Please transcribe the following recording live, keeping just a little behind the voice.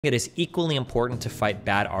It is equally important to fight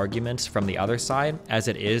bad arguments from the other side as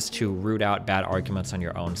it is to root out bad arguments on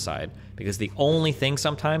your own side. Because the only thing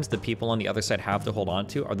sometimes the people on the other side have to hold on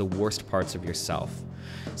to are the worst parts of yourself.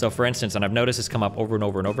 So for instance, and I've noticed this come up over and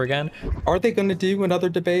over and over again. Are they going to do another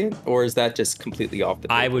debate, or is that just completely off the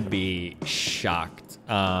table? I would be shocked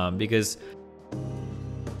because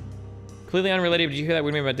completely unrelated. Did you hear that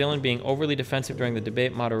weird meme about Dylan being overly defensive during the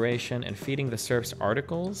debate moderation and feeding the Serfs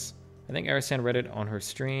articles? I think Arisan read it on her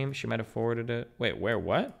stream. She might have forwarded it. Wait, where,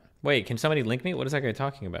 what? Wait, can somebody link me? What is that guy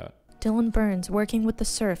talking about? DylanBurns working with the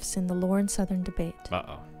Serfs in the Lauren Southern debate.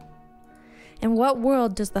 Uh-oh. In what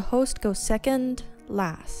world does the host go second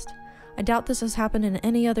last? I doubt this has happened in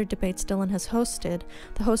any other debates Dylan has hosted.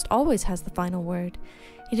 The host always has the final word.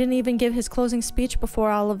 He didn't even give his closing speech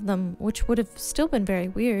before all of them, which would have still been very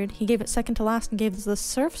weird. He gave it second to last and gave the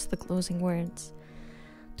Serfs the closing words.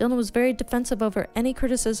 Dylan was very defensive over any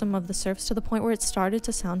criticism of the Serfs to the point where it started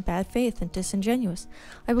to sound bad faith and disingenuous.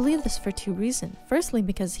 I believe this for two reasons. Firstly,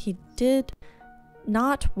 because he did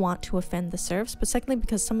not want to offend the Serfs, but secondly,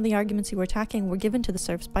 because some of the arguments he were attacking were given to the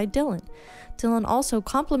Serfs by Dylan. Dylan also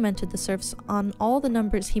complimented the Serfs on all the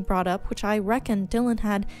numbers he brought up, which I reckon Dylan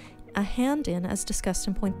had a hand in, as discussed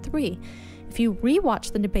in point 3. If you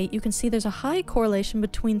rewatch the debate, you can see there's a high correlation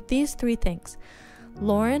between these three things.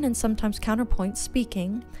 Lauren and sometimes Counterpoint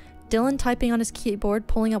speaking, Dylan typing on his keyboard,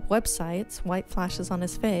 pulling up websites, white flashes on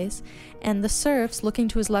his face, and the Serfs looking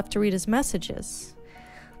to his left to read his messages.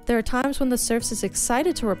 There are times when the Serfs is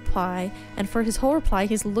excited to reply, and for his whole reply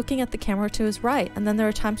he's looking at the camera to his right, and then there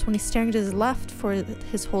are times when he's staring to his left for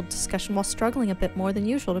his whole discussion while struggling a bit more than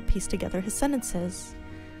usual to piece together his sentences.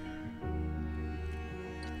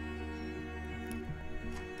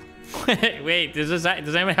 Wait, does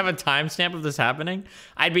anyone have a timestamp of this happening?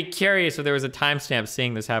 I'd be curious if there was a timestamp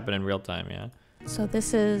seeing this happen in real time, yeah. So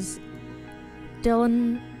this is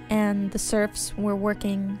Dylan and the Serfs were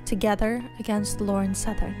working together against Lauren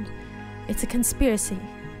Southern. It's a conspiracy.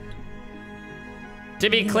 To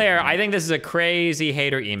be clear, I think this is a crazy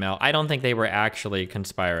hater email. I don't think they were actually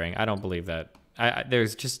conspiring. I don't believe that.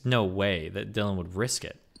 There's just no way that Dylan would risk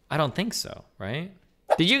it. I don't think so, right?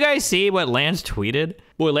 Did you guys see what Lance tweeted?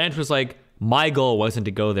 Boy, Lance was like, my goal wasn't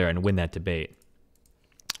to go there and win that debate.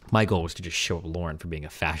 My goal was to just show up Lauren for being a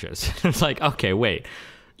fascist. It's like, okay, wait.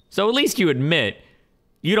 So at least you admit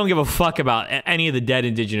you don't give a fuck about any of the dead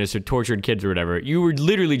indigenous or tortured kids or whatever. You were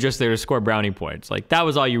literally just there to score brownie points. Like, that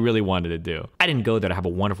was all you really wanted to do. I didn't go there to have a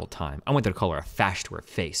wonderful time. I went there to call her a fascist to her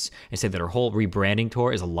face and say that her whole rebranding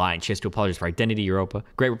tour is a lie and she has to apologize for Identity Europa,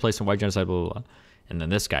 great replacement, white genocide, blah, blah, blah. And then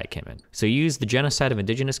this guy came in. So you used the genocide of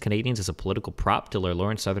indigenous Canadians as a political prop to lure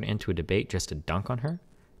Lauren Southern into a debate just to dunk on her?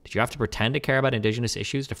 Did you have to pretend to care about indigenous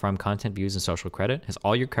issues to farm content, views, and social credit? Has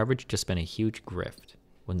all your coverage just been a huge grift?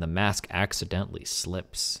 When the mask accidentally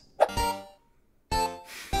slips.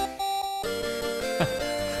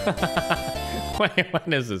 Wait, what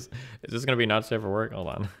is this? Is this gonna be not safe for work? Hold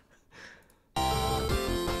on.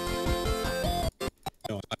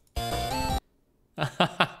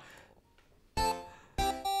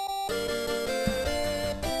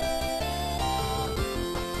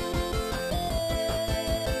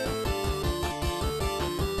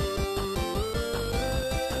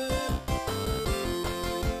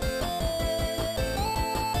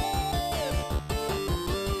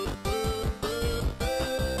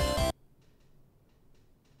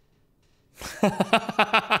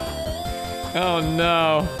 Oh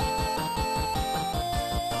no.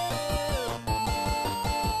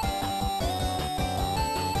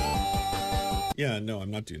 Yeah, no,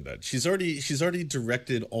 I'm not doing that. She's already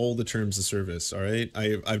directed all the terms of service, all right?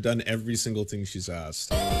 I've done every single thing she's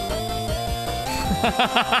asked.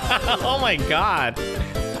 Oh my god.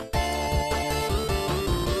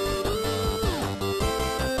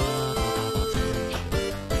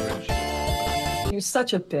 You're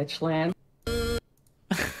such a bitch, Lan.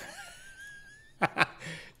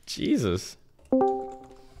 Jesus.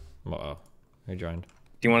 Uh-oh. I joined.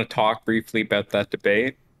 Do you want to talk briefly about that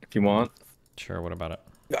debate, if you want? Sure, what about it?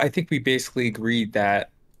 I think we basically agreed that...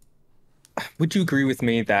 Would you agree with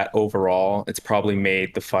me that overall, it's probably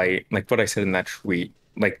made the fight, like what I said in that tweet,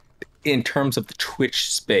 like in terms of the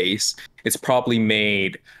Twitch space, it's probably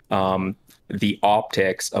made the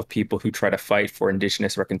optics of people who try to fight for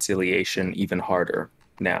Indigenous reconciliation even harder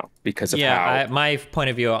now because of how... my point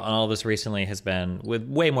of view on all this recently has been with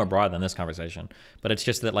way more broad than this conversation, but it's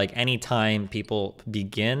just that like anytime people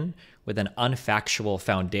begin with an unfactual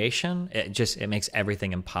foundation, it makes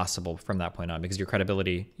everything impossible from that point on, because your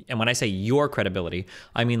credibility, and when I say your credibility,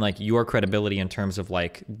 I mean like your credibility in terms of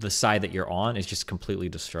like the side that you're on is just completely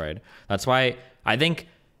destroyed. That's why I think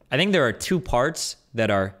there are two parts that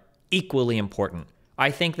are equally important. I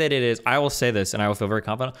think that it is, I will say this and I will feel very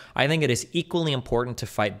confident, I think it is equally important to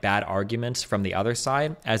fight bad arguments from the other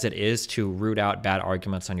side as it is to root out bad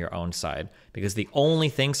arguments on your own side. Because the only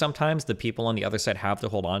thing sometimes the people on the other side have to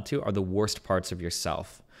hold on to are the worst parts of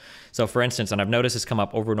yourself. So for instance, and I've noticed this come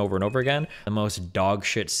up over and over and over again, the most dog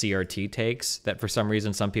shit CRT takes that for some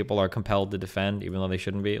reason some people are compelled to defend even though they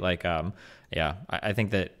shouldn't be. Like, yeah, I think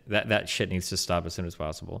that shit needs to stop as soon as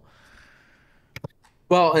possible.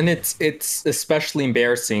 Well, and it's especially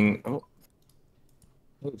embarrassing. Oh,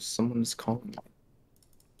 someone's calling me.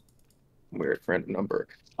 Weird random number.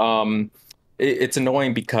 It's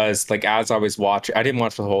annoying because like as I was watching, I didn't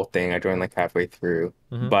watch the whole thing. I joined like halfway through,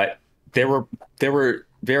 but there were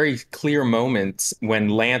very clear moments when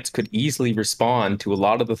Lance could easily respond to a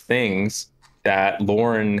lot of the things that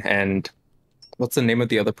Lauren and what's the name of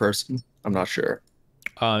the other person? I'm not sure.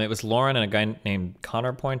 It was Lauren and a guy named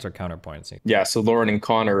Connor Points or Counterpoints. Yeah, so Lauren and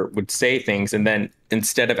Connor would say things, and then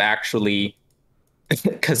instead of actually,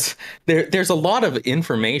 because there's a lot of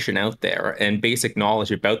information out there and basic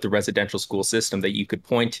knowledge about the residential school system that you could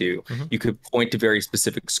point to. You could point to very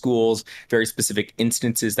specific schools, very specific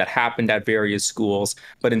instances that happened at various schools,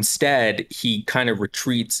 but instead he kind of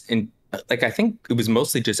retreats in. Like, I think it was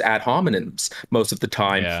mostly just ad hominems most of the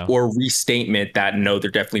time, or restatement that no,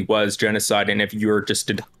 there definitely was genocide, and if you're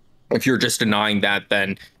just denying that,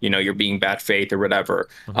 then you know you're being bad faith or whatever.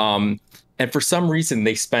 And for some reason,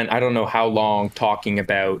 they spent I don't know how long talking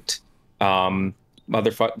about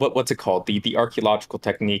what's it called, the archaeological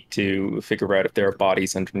technique to figure out if there are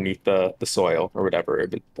bodies underneath the soil or whatever.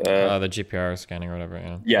 The GPR scanning or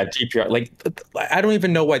whatever. Yeah, GPR. Like, I don't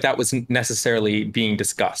even know why that wasn't necessarily being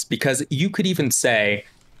discussed, because you could even say,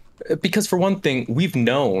 because for one thing, we've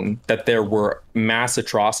known that there were mass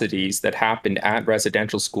atrocities that happened at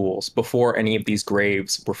residential schools before any of these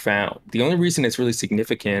graves were found. The only reason it's really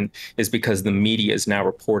significant is because the media is now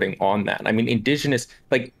reporting on that. I mean, Indigenous,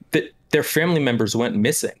 like their family members went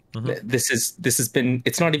missing. This has been,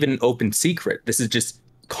 it's not even an open secret. This is just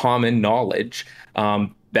common knowledge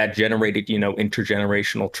that generated, you know,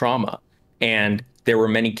 intergenerational trauma. And there were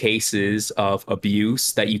many cases of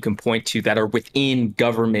abuse that you can point to that are within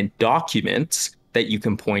government documents that you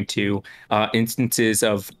can point to, instances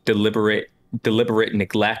of deliberate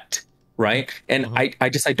neglect, right? And I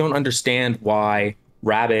don't understand why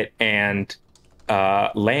Rabbit and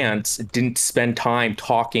Lance didn't spend time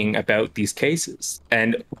talking about these cases,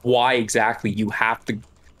 and why exactly you have to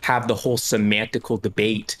have the whole semantical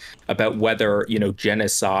debate about whether, you know,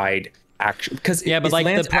 genocide actually, because but like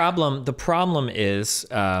the problem is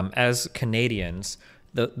as Canadians,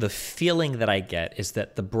 the feeling that I get is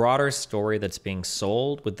that the broader story that's being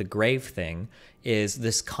sold with the grave thing is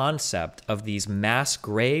this concept of these mass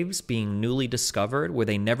graves being newly discovered where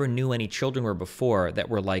they never knew any children were before, that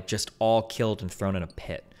were like just all killed and thrown in a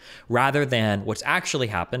pit. Rather than what's actually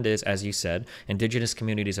happened is, as you said, Indigenous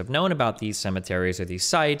communities have known about these cemeteries or these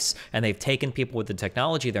sites, and they've taken people with the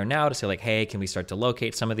technology there now to say like, hey, can we start to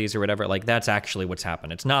locate some of these or whatever? Like, that's actually what's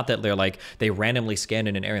happened. It's not that they're like, they randomly scanned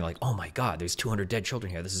in an area like, oh my God, there's 200 dead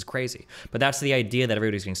children here. This is crazy. But that's the idea that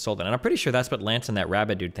everybody's being sold on. And I'm pretty sure that's what Lance and that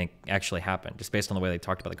Rabbit dude think actually happened, just based on the way they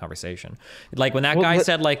talked about the conversation. Like when that guy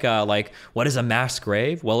said like, what is a mass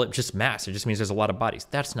grave? Well, it just mass. It just means there's a lot of bodies.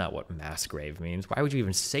 That's not what mass grave means. Why would you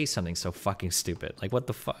even say something so fucking stupid? Like, what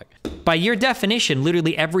the fuck? By your definition,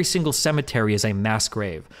 literally every single cemetery is a mass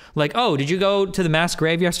grave. Like, oh, did you go to the mass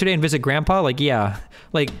grave yesterday and visit Grandpa? Like, yeah.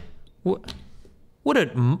 Like, what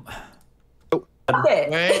a...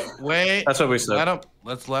 Wait. That's what we said.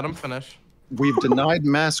 Let's let him finish. We've denied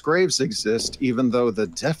mass graves exist, even though the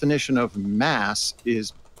definition of mass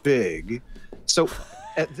is big. So,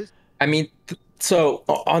 at this... I mean, so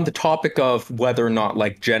on the topic of whether or not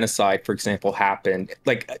like genocide, for example, happened,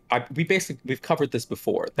 like we've covered this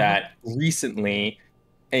before, that recently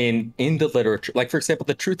in the literature, like for example,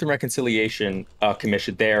 the Truth and Reconciliation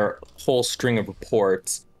Commission, their whole string of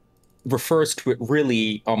reports refers to it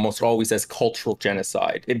really almost always as cultural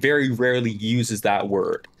genocide. It very rarely uses that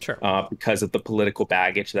word, sure, because of the political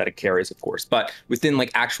baggage that it carries, of course. But within like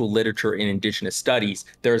actual literature in Indigenous studies,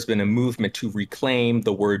 there's been a movement to reclaim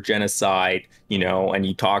the word genocide, you know, and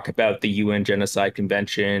you talk about the UN Genocide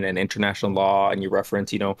Convention and international law, and you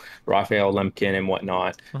reference, you know, Raphael Lemkin and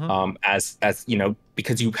whatnot, as you know,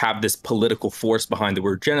 because you have this political force behind the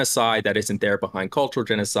word genocide that isn't there behind cultural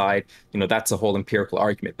genocide. You know, that's a whole empirical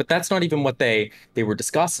argument. But that's not even what they were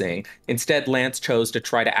discussing. Instead, Lance chose to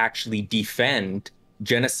try to actually defend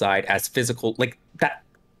genocide as physical. Like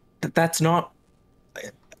that's not...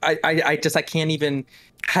 I can't even.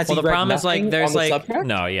 Has Well, he the read problem is like nothing there's on the like subject?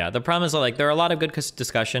 no, yeah. The problem is like there are a lot of good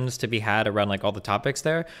discussions to be had around like all the topics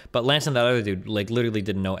there, but Lance and that other dude like literally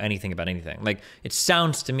didn't know anything about anything. Like it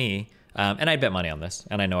sounds to me, and I'd bet money on this,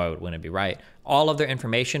 and I know I would win and be right. All of their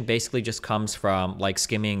information basically just comes from like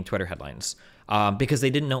skimming Twitter headlines. Because they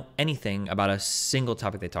didn't know anything about a single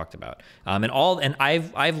topic they talked about. And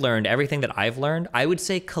I've learned everything that I've learned. I would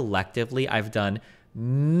say collectively I've done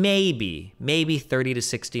maybe 30 to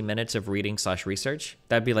 60 minutes of reading / research.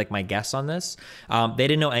 That'd be like my guess on this. They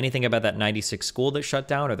didn't know anything about that 96 school that shut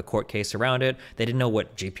down or the court case around it. They didn't know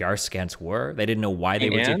what GPR scans were. They didn't know why they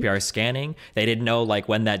were GPR scanning. They didn't know like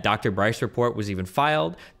when that Dr. Bryce report was even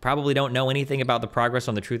filed. Probably don't know anything about the progress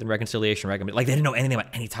on the Truth and Reconciliation recommendation. Like they didn't know anything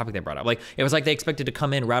about any topic they brought up. Like it was like they expected to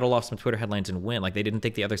come in, rattle off some Twitter headlines and win. Like they didn't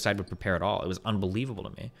think the other side would prepare at all. It was unbelievable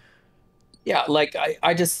to me. Yeah, like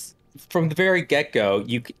I just from the very get-go,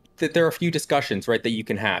 there are a few discussions, right, that you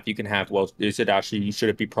can have. You can have, well, should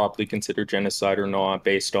it be properly considered genocide or not,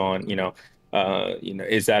 based on,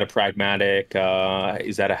 is that a pragmatic,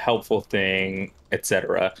 is that a helpful thing,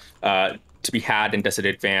 etc. To be had, and does it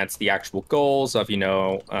advance the actual goals of,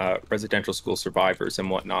 residential school survivors and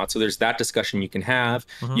whatnot. So there's that discussion you can have.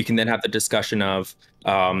 You can then have the discussion of,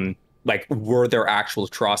 like, were there actual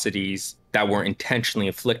atrocities that were intentionally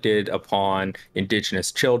inflicted upon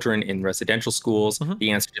Indigenous children in residential schools? The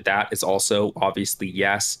answer to that is also obviously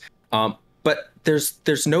yes. But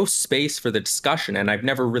there's no space for the discussion, and I've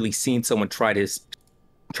never really seen someone try to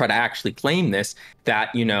actually claim this,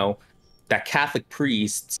 that that Catholic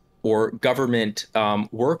priests or government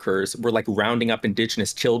workers were like rounding up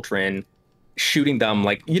Indigenous children, shooting them.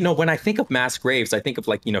 Like, when I think of mass graves, I think of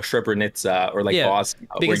like, Srebrenica or like Bosnia,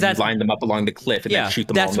 where you line them up along the cliff and then shoot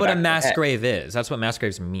them all in the back of the head. That's what a mass grave is. That's what mass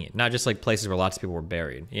graves mean. Not just like places where lots of people were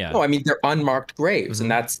buried. Yeah. No, I mean, they're unmarked graves.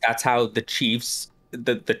 And that's how the chiefs,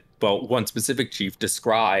 one specific chief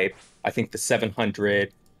described, I think the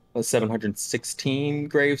 716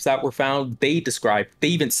 graves that were found. They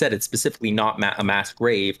even said it's specifically not a mass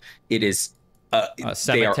grave. It is a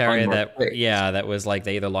cemetery that was like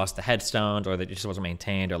they either lost the headstones or that just wasn't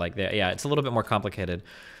maintained, or like it's a little bit more complicated.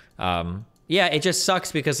 It just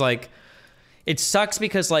sucks because like if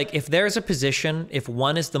there's a position, if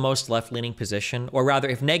 1 is the most left-leaning position, or rather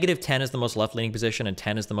if -10 is the most left-leaning position and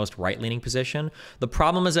 10 is the most right-leaning position, the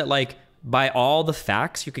problem is that like by all the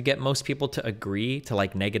facts, you could get most people to agree to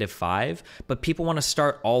like -5, but people want to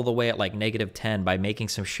start all the way at like -10 by making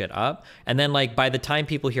some shit up. And then like by the time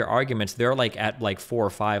people hear arguments, they're like at like 4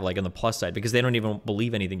 or 5, like on the plus side, because they don't even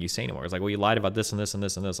believe anything you say anymore. It's like, well, you lied about this and this and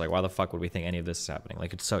this and this. Like, why the fuck would we think any of this is happening?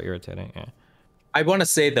 Like, it's so irritating. Yeah. I want to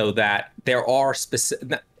say though that there are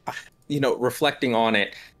specific, reflecting on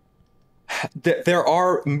it, there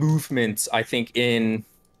are movements, I think,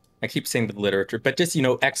 I keep saying the literature, but just,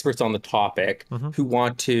 experts on the topic who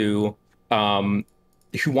want to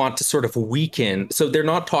sort of weaken. So they're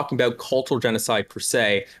not talking about cultural genocide per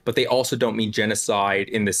se, but they also don't mean genocide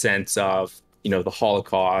in the sense of, the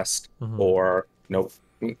Holocaust or,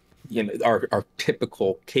 our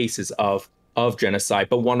typical cases of genocide,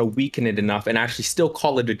 but want to weaken it enough and actually still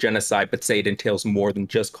call it a genocide, but say it entails more than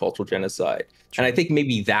just cultural genocide. Sure. And I think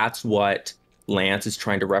maybe that's what Lance is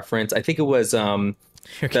trying to reference. I think it was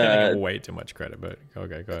you're giving way too much credit, but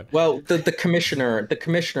okay, go ahead. Well, the commissioner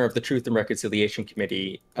of the Truth and Reconciliation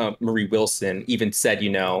Committee, Marie Wilson, even said,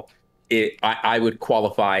 I would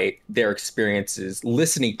qualify their experiences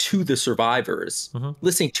listening to the survivors.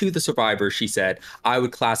 Listening to the survivors, she said, I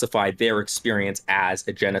would classify their experience as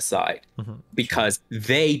a genocide because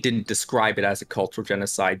they didn't describe it as a cultural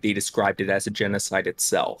genocide. They described it as a genocide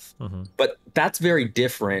itself. But that's very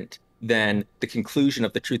different than the conclusion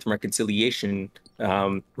of the Truth and Reconciliation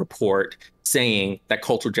report saying that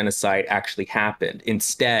cultural genocide actually happened.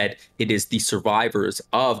 Instead, it is the survivors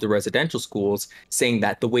of the residential schools saying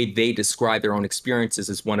that the way they describe their own experiences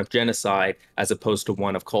is one of genocide as opposed to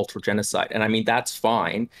one of cultural genocide. And I mean, that's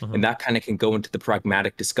fine. And that kind of can go into the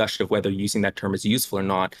pragmatic discussion of whether using that term is useful or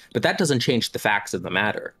not. But that doesn't change the facts of the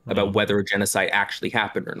matter about whether a genocide actually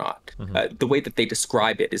happened or not. The way that they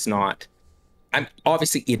describe it is not...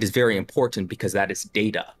 obviously, it is very important because that is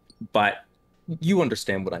data, but you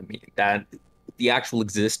understand what I mean, that the actual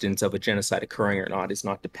existence of a genocide occurring or not is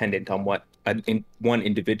not dependent on what one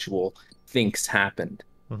individual thinks happened.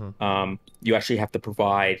 You actually have to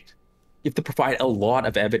provide a lot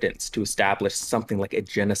of evidence to establish something like a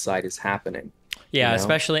genocide is happening. Yeah, you know?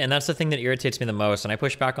 especially, and that's the thing that irritates me the most. And I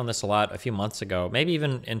pushed back on this a lot a few months ago, maybe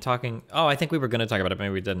even in talking. Oh, I think we were going to talk about it,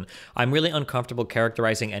 maybe we didn't. I'm really uncomfortable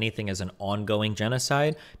characterizing anything as an ongoing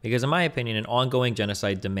genocide because, in my opinion, an ongoing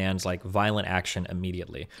genocide demands like violent action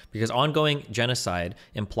immediately. Because ongoing genocide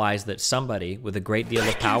implies that somebody with a great deal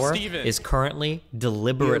of power is currently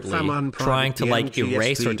deliberately trying to like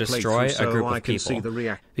erase or destroy a group of people.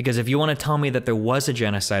 Because if you want to tell me that there was a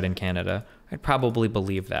genocide in Canada, I'd probably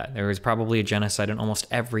believe that. There is probably a genocide in almost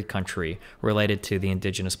every country related to the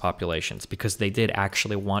indigenous populations because they did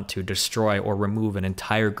actually want to destroy or remove an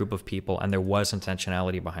entire group of people, and there was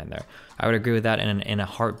intentionality behind there. I would agree with that in a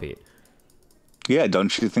heartbeat. Yeah,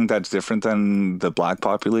 don't you think that's different than the black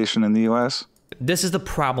population in the US? This is the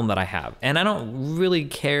problem that I have, and I don't really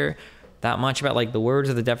care that much about like the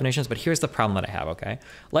words or the definitions, but here's the problem that I have, okay?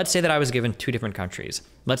 Let's say that I was given 2 different countries.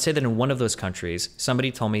 Let's say that in one of those countries,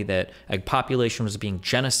 somebody told me that a population was being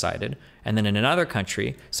genocided, and then in another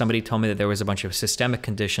country, somebody told me that there was a bunch of systemic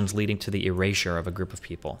conditions leading to the erasure of a group of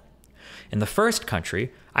people. In the first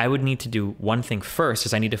country, I would need to do one thing first,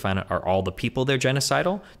 is I need to find out, are all the people there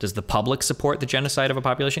genocidal? Does the public support the genocide of a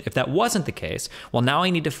population? If that wasn't the case, well, now I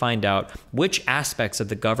need to find out which aspects of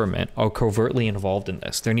the government are covertly involved in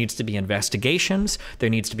this. There needs to be investigations, there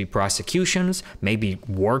needs to be prosecutions, maybe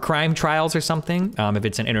war crime trials or something, if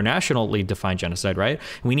it's an internationally defined genocide, right?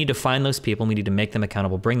 We need to find those people, we need to make them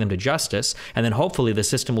accountable, bring them to justice, and then hopefully the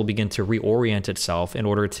system will begin to reorient itself in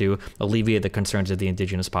order to alleviate the concerns of the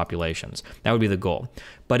indigenous populations. That would be the goal.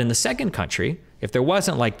 But in the second country, if there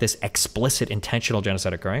wasn't like this explicit intentional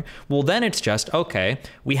genocide occurring, well, then it's just, okay,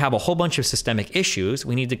 we have a whole bunch of systemic issues.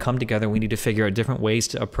 We need to come together. We need to figure out different ways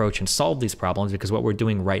to approach and solve these problems because what we're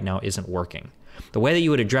doing right now isn't working. The way that you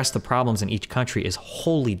would address the problems in each country is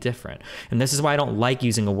wholly different. And this is why I don't like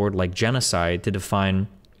using a word like genocide to define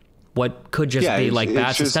what could just be like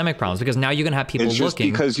bad systemic problems, because now you're going to have people looking. It's just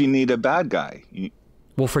because you need a bad guy.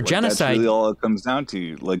 Well, for genocide, that's really all it comes down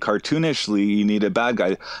to. Like cartoonishly, you need a bad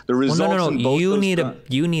guy. The results in both you need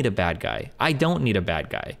a bad guy. I don't need a bad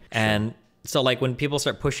guy. And so like when people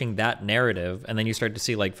start pushing that narrative, and then you start to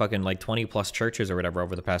see like fucking like 20 plus churches or whatever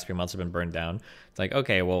over the past few months have been burned down. It's like,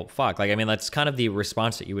 okay, well, fuck. Like, I mean, that's kind of the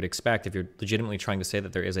response that you would expect if you're legitimately trying to say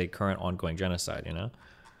that there is a current ongoing genocide, you know?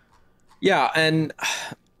 Yeah, and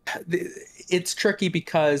it's tricky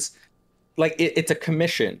because like it's a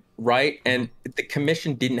commission, right? And the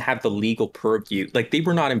commission didn't have the legal purview. Like they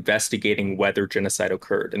were not investigating whether genocide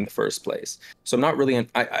occurred in the first place. So I'm not really,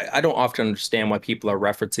 I don't often understand why people are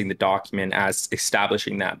referencing the document as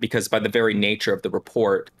establishing that, because by the very nature of the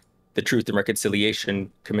report, the Truth and Reconciliation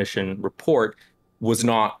Commission report was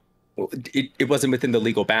not, it wasn't within the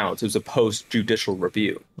legal bounds. It was a post-judicial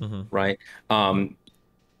review, right?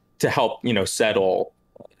 To help, settle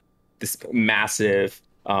this massive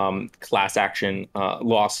class action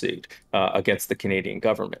lawsuit against the Canadian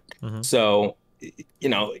government. So,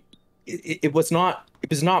 it was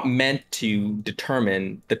not meant to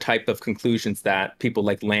determine the type of conclusions that people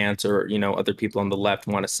like Lance or, other people on the left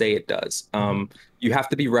want to say it does. You have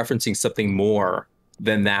to be referencing something more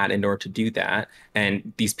than that in order to do that.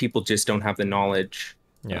 And these people just don't have the knowledge.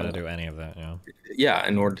 To do any of that.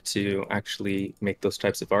 In order to actually make those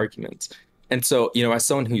types of arguments. And so, as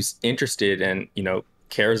someone who's interested and,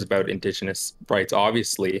 cares about Indigenous rights,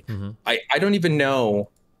 obviously, I don't even know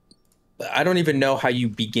how you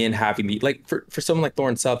begin having the, like, for someone like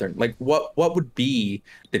Lauren Southern, like what would be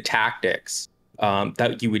the tactics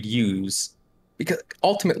that you would use? Because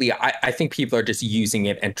ultimately, I think people are just using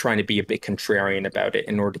it and trying to be a bit contrarian about it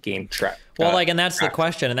in order to gain track. Well, and that's the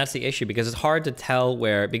question, and that's the issue, because it's hard to tell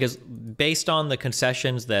because based on the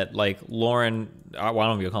concessions that like Lauren, well, I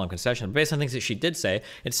don't even call them concessions, but based on things that she did say,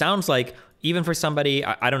 it sounds like even for somebody,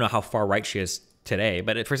 I don't know how far right she is today,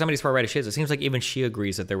 but for somebody as far right as she is, it seems like even she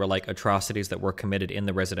agrees that there were like atrocities that were committed in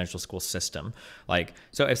the residential school system. Like,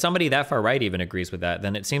 so if somebody that far right even agrees with that,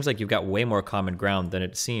 then it seems like you've got way more common ground than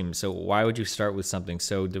it seems. So why would you start with something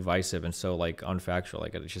so divisive and so like unfactual?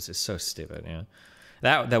 Like it's so stupid,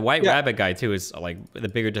 That white rabbit guy too is like the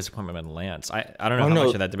bigger disappointment than Lance. I don't know how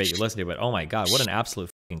much of that debate you listen to, but oh my god, what an absolute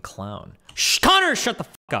fucking clown. Shh, Connor, shut the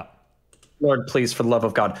fuck up. Lord, please, for the love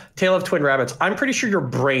of God. Tale of Twin Rabbits. I'm pretty sure your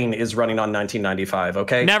brain is running on 1995,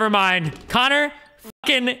 okay? Never mind. Connor,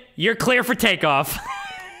 fucking, you're clear for takeoff.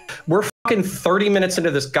 We're fucking 30 minutes into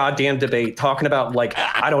this goddamn debate talking about, like,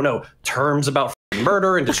 I don't know, terms about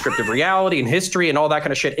murder and descriptive reality and history and all that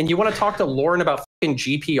kind of shit. And you want to talk to Lauren about fucking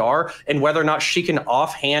GPR and whether or not she can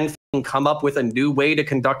offhand come up with a new way to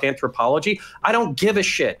conduct anthropology? I don't give a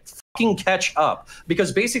shit. Fucking catch up,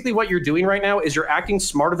 because basically what you're doing right now is you're acting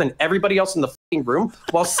smarter than everybody else in the fucking room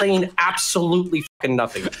while saying absolutely fucking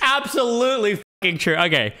nothing. Absolutely true.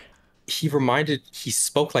 Okay. He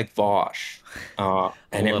spoke like Vosh.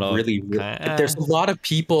 And it little, really, there's a lot of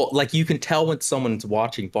people, like you can tell when someone's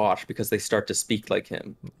watching Vosh because they start to speak like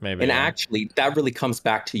him. Maybe. And Yeah. actually, that really comes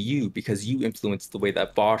back to you because you influence the way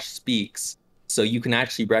that Vosh speaks. So you can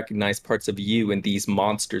actually recognize parts of you in these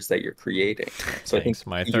monsters that you're creating. So I think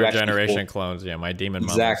my you third actually generation clones. Yeah, my demon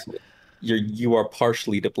exactly. You are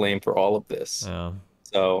partially to blame for all of this. Yeah.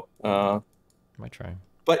 So Might try.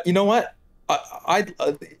 but you know what?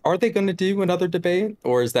 Are they going to do another debate,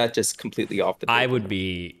 or is that just completely off the table? I would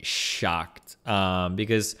be shocked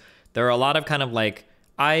because there are a lot of kind of like,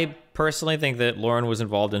 I personally think that Lauren was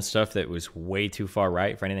involved in stuff that was way too far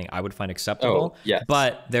right for anything I would find acceptable. Oh, yes.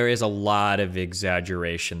 But there is a lot of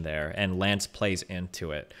exaggeration there, and Lance plays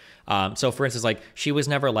into it. So for instance, like she was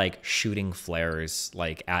never like shooting flares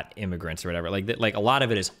like at immigrants or whatever. Like a lot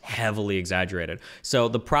of it is heavily exaggerated. So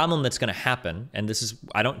the problem that's going to happen, and this is,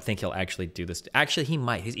 I don't think he'll actually do this. Actually, he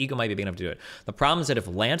might. His ego might be big enough to do it. The problem is that if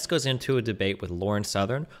Lance goes into a debate with Lauren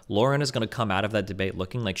Southern, Lauren is going to come out of that debate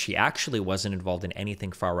looking like she actually wasn't involved in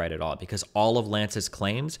anything far right at all, because all of Lance's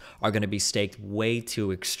claims are going to be staked way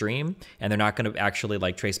too extreme, and they're not going to actually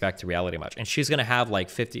like trace back to reality much. And she's going to have like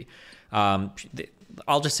 50.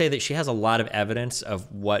 I'll just say that she has a lot of evidence of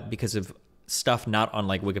what, because of stuff not on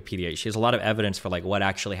like Wikipedia, she has a lot of evidence for like what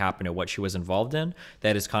actually happened or what she was involved in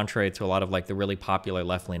that is contrary to a lot of like the really popular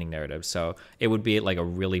left-leaning narratives. So it would be like a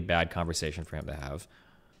really bad conversation for him to have.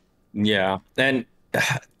 Yeah. And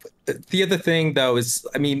the other thing though is,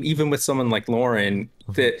 I mean, even with someone like Lauren,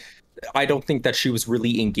 that I don't think that she was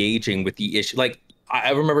really engaging with the issue. Like,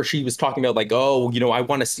 I remember she was talking about like, oh, you know, I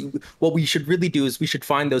want to see, what we should really do is we should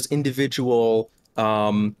find those individual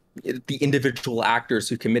the individual actors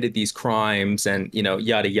who committed these crimes and, you know,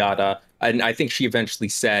 yada, yada. And I think she eventually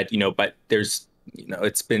said, you know, but there's, you know,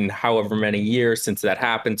 it's been however many years since that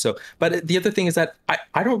happened. So, but the other thing is that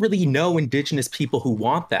I don't really know Indigenous people who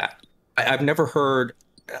want that. I've never heard,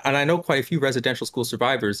 and I know quite a few residential school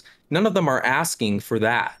survivors, none of them are asking for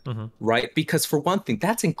that, right? Because for one thing,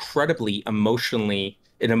 that's incredibly an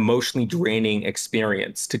emotionally draining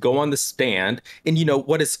experience to go on the stand in, you know,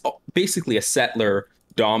 what is basically a settler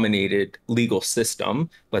dominated legal system.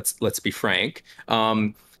 Let's be frank.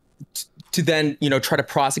 To then, you know, try to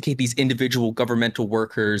prosecute these individual governmental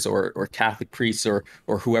workers or Catholic priests or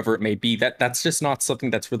whoever it may be, that's just not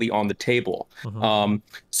something that's really on the table.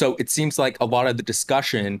 So it seems like a lot of the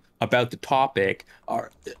discussion about the topic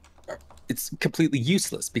it's completely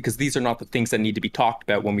useless because these are not the things that need to be talked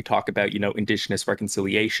about when we talk about, you know, Indigenous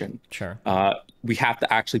reconciliation. Sure. We have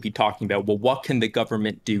to actually be talking about, well, what can the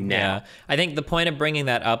government do now? Yeah. I think the point of bringing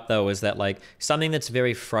that up, though, is that like something that's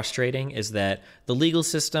very frustrating is that the legal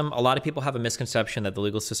system, a lot of people have a misconception that the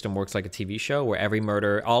legal system works like a TV show where every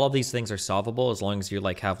murder, all of these things are solvable as long as you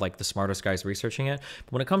like have like the smartest guys researching it.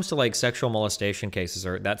 But when it comes to like sexual molestation cases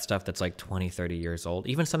or that stuff that's like 20, 30 years old,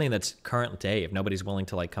 even something that's current day, if nobody's willing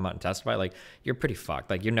to like come out and testify, like you're pretty fucked.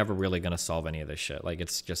 Like you're never really going to solve any of this shit. Like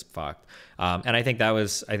it's just fucked. And I think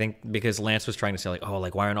because Lance was trying to say like, oh,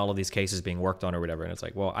 like why aren't all of these cases being worked on or whatever? And it's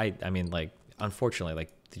like, well, I mean, like, unfortunately, like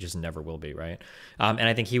they just never will be, right? And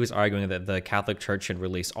I think he was arguing that the Catholic Church should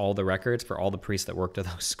release all the records for all the priests that worked at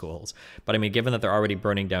those schools. But I mean, given that they're already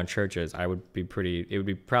burning down churches, it would be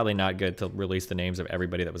probably not good to release the names of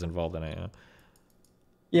everybody that was involved in it.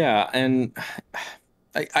 Yeah, and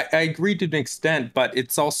I agree to an extent, but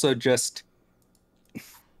it's also just,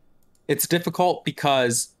 it's difficult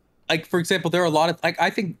because, like, for example, there are a lot of, like, I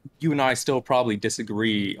think you and I still probably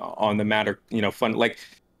disagree on the matter, you know, like,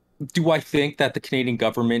 do I think that the Canadian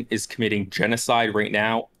government is committing genocide right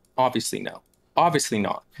now? Obviously, no. Obviously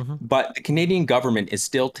not. But the Canadian government is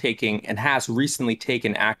still taking and has recently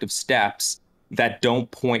taken active steps that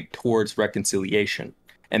don't point towards reconciliation.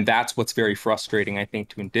 And that's what's very frustrating, I think,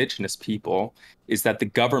 to Indigenous people, is that the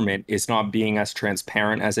government is not being as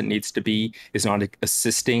transparent as it needs to be, is not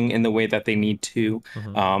assisting in the way that they need to.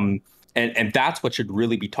 And that's what should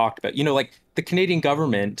really be talked about. You know, like the Canadian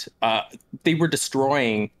government, they were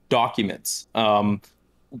destroying documents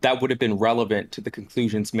that would have been relevant to the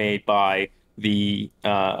conclusions made by the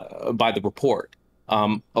report.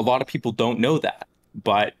 A lot of people don't know that,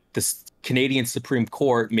 but the Canadian Supreme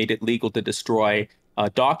Court made it legal to destroy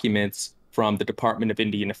documents from the Department of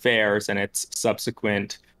Indian Affairs and its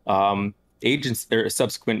subsequent agents or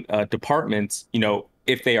subsequent departments, you know,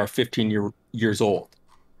 if they are 15 years old.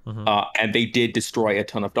 And they did destroy a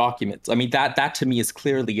ton of documents. I mean, that to me is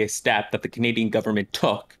clearly a step that the Canadian government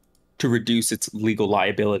took to reduce its legal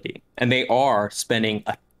liability. And they are spending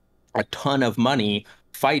a ton of money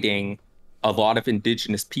fighting a lot of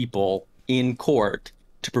Indigenous people in court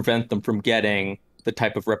to prevent them from getting the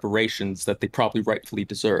type of reparations that they probably rightfully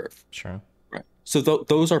deserve. Sure. Right. So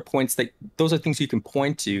those are things you can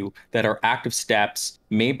point to that are active steps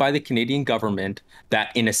made by the Canadian government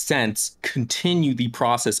that, in a sense, continue the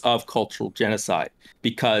process of cultural genocide,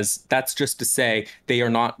 because that's just to say they are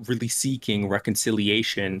not really seeking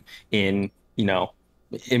reconciliation in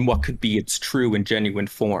what could be its true and genuine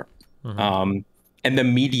form. And the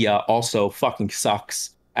media also fucking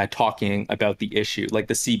sucks at talking about the issue. Like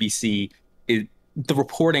the CBC, the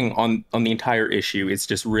reporting on the entire issue is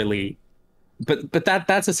just really. But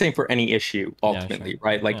that's the same for any issue ultimately,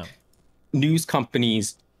 right? Like news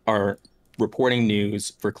companies are reporting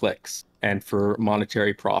news for clicks and for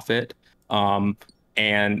monetary profit.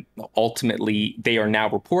 And ultimately they are now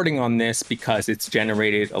reporting on this because it's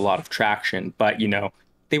generated a lot of traction. But,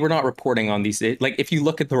 they were not reporting on these. Like if you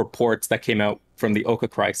look at the reports that came out from the Oka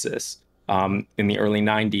crisis in the early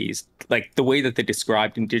 90s, like the way that they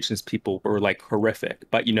described Indigenous people were like horrific.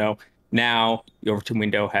 But, now the Overton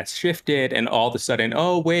window has shifted, and all of a sudden,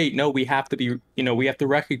 oh wait, no, we have to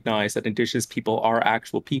recognize that Indigenous people are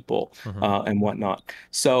actual people and whatnot.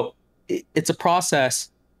 So it's a process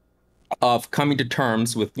of coming to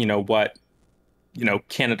terms with what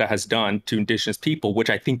Canada has done to Indigenous people, which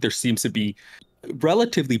I think there seems to be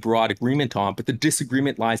relatively broad agreement on, but the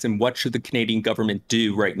disagreement lies in what should the Canadian government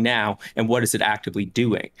do right now and what is it actively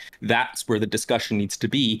doing. That's where the discussion needs to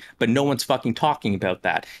be, but no one's fucking talking about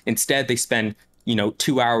that. Instead, they spend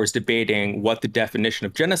 2 hours debating what the definition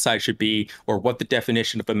of genocide should be, or what the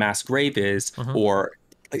definition of a mass grave is, or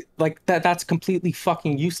like that's completely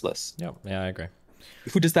fucking useless. Yeah, I agree.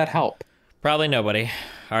 Who does that help? Probably nobody.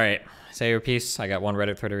 All right, say your piece. I got one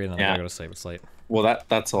Reddit thread to read, and then I gotta go to sleep. It's late. Well,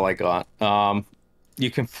 that's all I got. You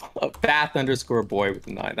can follow Bath_boy with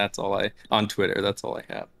a 9. That's all on Twitter. That's all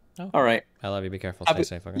I have. Oh, all right. I love you. Be careful. Stay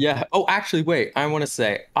safe. Okay? Yeah. Oh, actually, wait. I want to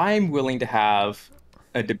say I'm willing to have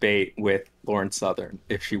a debate with Lauren Southern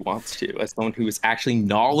if she wants to, as someone who is actually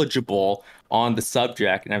knowledgeable on the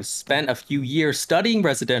subject and have spent a few years studying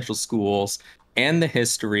residential schools and the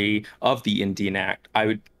history of the Indian Act. I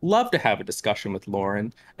would love to have a discussion with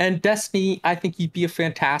Lauren. And Destiny, I think you'd be a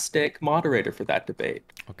fantastic moderator for that debate.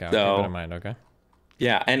 Okay, I'll keep it in mind, okay?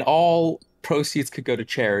 Yeah, and all proceeds could go to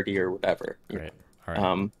charity or whatever. Great. All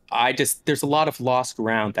right. There's a lot of lost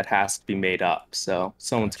ground that has to be made up, so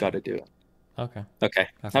someone's got to do it. Okay. Okay,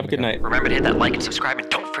 have a good night. Remember to hit that like and subscribe, and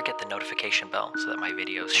don't forget the notification bell so that my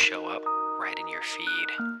videos show up right in your feed.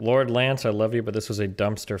 Lord Lance, I love you, but this was a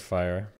dumpster fire.